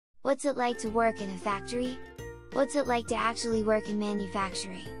What's it like to work in a factory? What's it like to actually work in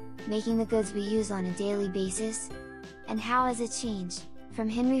manufacturing, making the goods we use on a daily basis? And how has it changed, from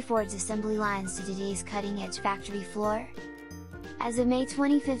Henry Ford's assembly lines to today's cutting-edge factory floor? As of May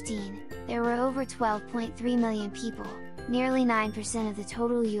 2015, there were over 12.3 million people, nearly 9% of the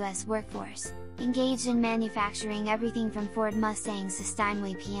total US workforce, engaged in manufacturing everything from Ford Mustangs to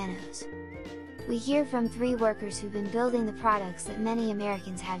Steinway pianos. We hear from 3 workers who've been building the products that many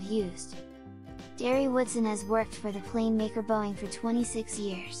Americans have used. Derry Woodson has worked for the plane maker Boeing for 26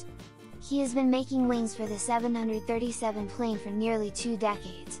 years. He has been making wings for the 737 plane for nearly 2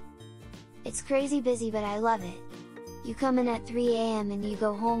 decades. It's crazy busy, but I love it. You come in at 3 AM and you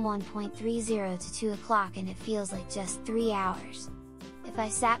go home 1.30 to 2 o'clock and it feels like just 3 hours. If I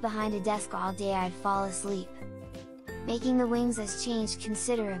sat behind a desk all day I'd fall asleep. Making the wings has changed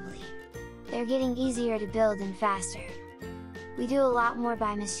considerably. They're getting easier to build and faster. We do a lot more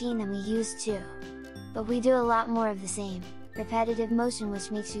by machine than we used to. But we do a lot more of the same, repetitive motion,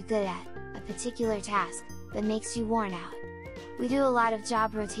 which makes you good at a particular task, but makes you worn out. We do a lot of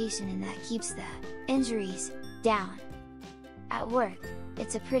job rotation and that keeps the injuries down. At work,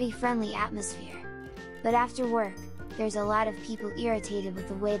 it's a pretty friendly atmosphere. But after work, there's a lot of people irritated with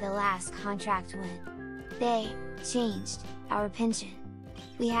the way the last contract went. They changed our pension.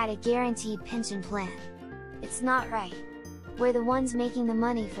 We had a guaranteed pension plan. It's not right. We're the ones making the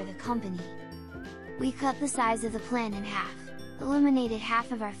money for the company. We cut the size of the plan in half, eliminated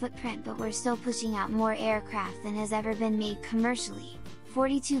half of our footprint, but we're still pushing out more aircraft than has ever been made commercially,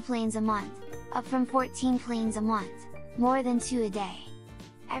 42 planes a month, up from 14 planes a month, more than 2 a day.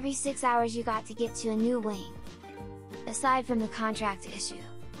 Every 6 hours you got to get to a new wing. Aside from the contract issue,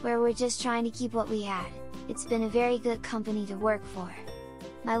 where we're just trying to keep what we had, it's been a very good company to work for.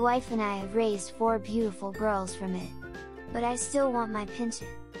 My wife and I have raised 4 beautiful girls from it. But I still want my pension.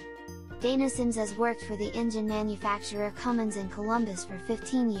 Dana Sims has worked for the engine manufacturer Cummins in Columbus for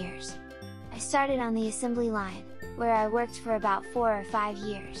 15 years. I started on the assembly line, where I worked for about 4 or 5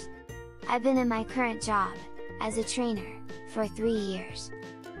 years. I've been in my current job, as a trainer, for 3 years.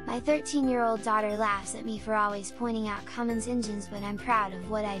 My 13-year-old daughter laughs at me for always pointing out Cummins engines, but I'm proud of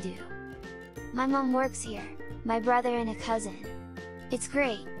what I do. My mom works here, my brother and a cousin. It's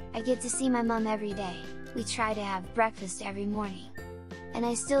great, I get to see my mom every day, we try to have breakfast every morning. And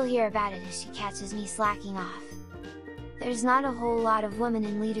I still hear about it as she catches me slacking off. There's not a whole lot of women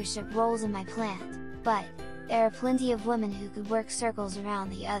in leadership roles in my plant, but there are plenty of women who could work circles around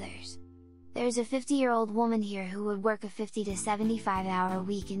the others. There's a 50-year-old woman here who would work a 50 to 75-hour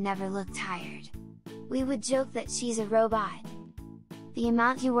week and never look tired. We would joke that she's a robot. The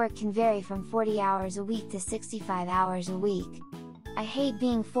amount you work can vary from 40 hours a week to 65 hours a week. I hate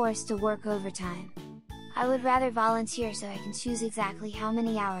being forced to work overtime. I would rather volunteer so I can choose exactly how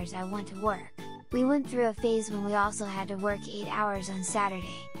many hours I want to work. We went through a phase when we also had to work 8 hours on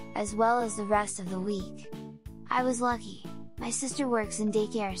Saturday, as well as the rest of the week. I was lucky, my sister works in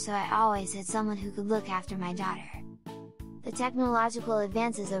daycare, so I always had someone who could look after my daughter. The technological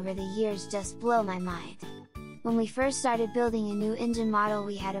advances over the years just blow my mind. When we first started building a new engine model,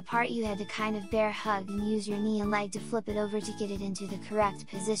 we had a part you had to kind of bear hug and use your knee and leg to flip it over to get it into the correct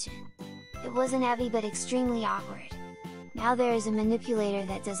position. It wasn't heavy but extremely awkward. Now there is a manipulator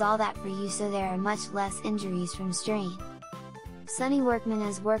that does all that for you, so there are much less injuries from strain. Sonny Workman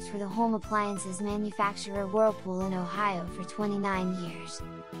has worked for the home appliances manufacturer Whirlpool in Ohio for 29 years.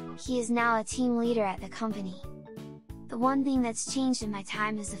 He is now a team leader at the company. The one thing that's changed in my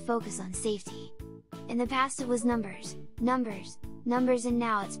time is the focus on safety. In the past it was numbers, numbers, numbers, and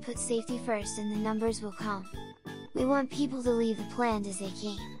now it's put safety first and the numbers will come. We want people to leave the plant as they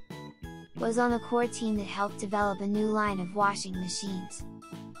came. Was on the core team that helped develop a new line of washing machines.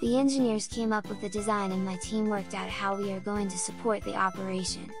 The engineers came up with the design and my team worked out how we are going to support the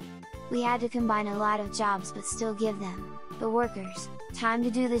operation. We had to combine a lot of jobs but still give them, the workers, time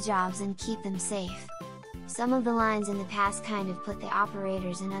to do the jobs and keep them safe. Some of the lines in the past kind of put the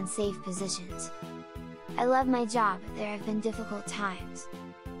operators in unsafe positions. I love my job, but there have been difficult times.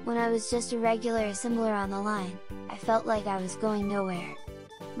 When I was just a regular assembler on the line, I felt like I was going nowhere.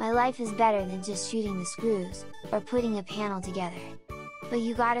 My life is better than just shooting the screws, or putting a panel together. But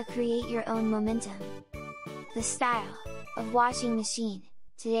you gotta create your own momentum. The style of washing machine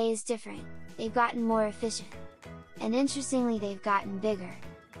today is different, they've gotten more efficient. And interestingly, they've gotten bigger.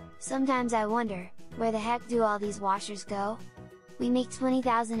 Sometimes I wonder, where the heck do all these washers go? We make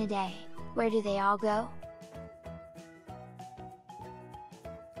 20,000 a day, where do they all go?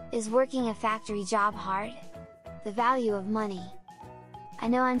 Is working a factory job hard? The value of money. I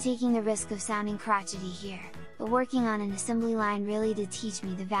know I'm taking the risk of sounding crotchety here, but working on an assembly line really did teach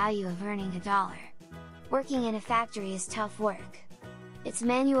me the value of earning $1. Working in a factory is tough work. It's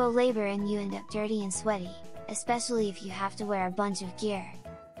manual labor and you end up dirty and sweaty, especially if you have to wear a bunch of gear.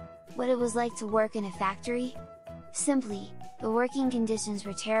 What it was like to work in a factory? Simply, the working conditions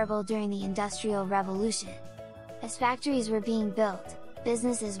were terrible during the Industrial Revolution. As factories were being built,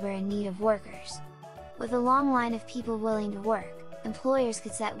 businesses were in need of workers. With a long line of people willing to work, employers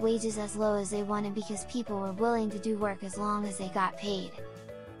could set wages as low as they wanted because people were willing to do work as long as they got paid.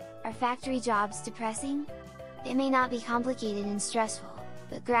 Are factory jobs depressing? They may not be complicated and stressful,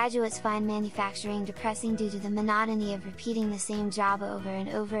 but graduates find manufacturing depressing due to the monotony of repeating the same job over and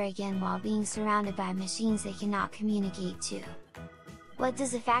over again while being surrounded by machines they cannot communicate to. What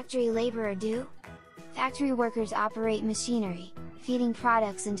does a factory laborer do? Factory workers operate machinery, feeding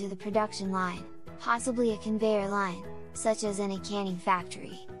products into the production line, possibly a conveyor line, such as in a canning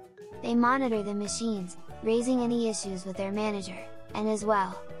factory. They monitor the machines, raising any issues with their manager, and as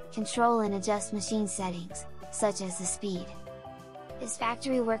well, control and adjust machine settings, such as the speed. Is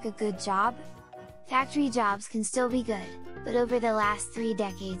factory work a good job? Factory jobs can still be good, but over the last 3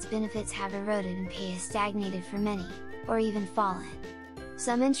 decades benefits have eroded and pay has stagnated for many, or even fallen.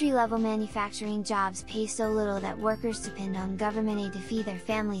 Some entry-level manufacturing jobs pay so little that workers depend on government aid to feed their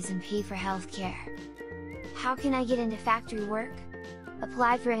families and pay for health care. How can I get into factory work?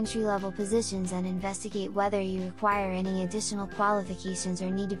 Apply for entry-level positions and investigate whether you require any additional qualifications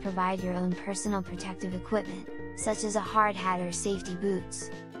or need to provide your own personal protective equipment, such as a hard hat or safety boots.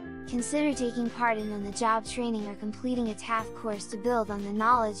 Consider taking part in on-the-job training or completing a TAF course to build on the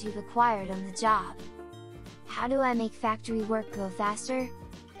knowledge you've acquired on the job. How do I make factory work go faster?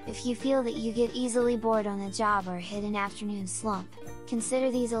 If you feel that you get easily bored on the job or hit an afternoon slump,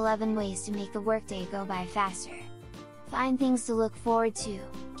 consider these 11 ways to make the workday go by faster. Find things to look forward to,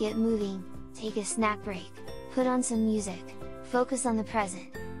 get moving, take a snack break, put on some music, focus on the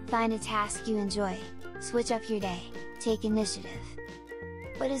present, find a task you enjoy, switch up your day, take initiative.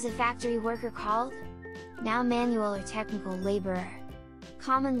 What is a factory worker called? Now manual or technical laborer,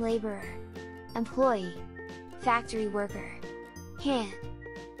 common laborer, employee, factory worker, hand.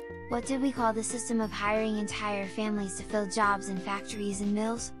 What did we call the system of hiring entire families to fill jobs in factories and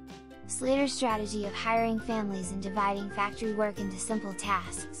mills? Slater's strategy of hiring families and dividing factory work into simple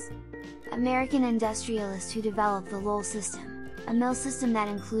tasks. American industrialist who developed the Lowell system, a mill system that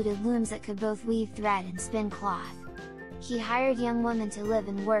included looms that could both weave thread and spin cloth. He hired young women to live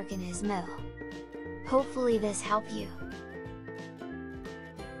and work in his mill. Hopefully this helped you.